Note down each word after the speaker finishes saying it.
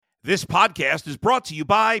This podcast is brought to you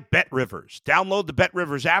by BetRivers. Download the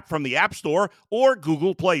BetRivers app from the App Store or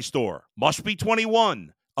Google Play Store. Must be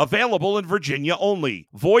 21. Available in Virginia only.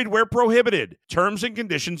 Void where prohibited. Terms and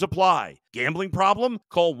conditions apply. Gambling problem?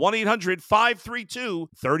 Call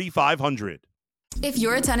 1-800-532-3500. If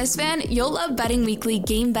you're a tennis fan, you'll love Betting Weekly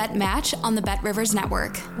Game Bet Match on the BetRivers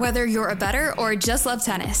Network. Whether you're a bettor or just love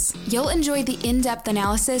tennis, you'll enjoy the in-depth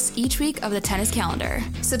analysis each week of the tennis calendar.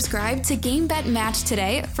 Subscribe to Game Bet Match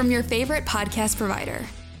today from your favorite podcast provider.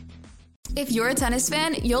 If you're a tennis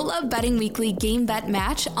fan, you'll love Betting Weekly Game Bet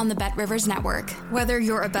Match on the BetRivers Network. Whether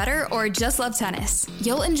you're a bettor or just love tennis,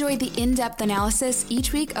 you'll enjoy the in-depth analysis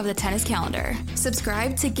each week of the tennis calendar.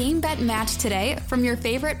 Subscribe to Game Bet Match today from your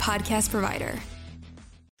favorite podcast provider.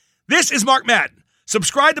 This is Mark Madden.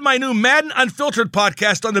 Subscribe to my new Madden Unfiltered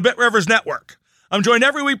podcast on the BetRivers Network. I'm joined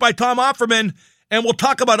every week by Tom Offerman, and we'll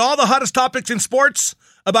talk about all the hottest topics in sports,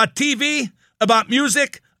 about TV, about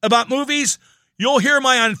music, about movies. You'll hear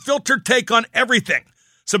my unfiltered take on everything.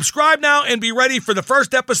 Subscribe now and be ready for the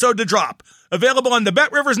first episode to drop. Available on the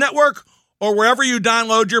BetRivers Network or wherever you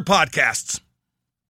download your podcasts.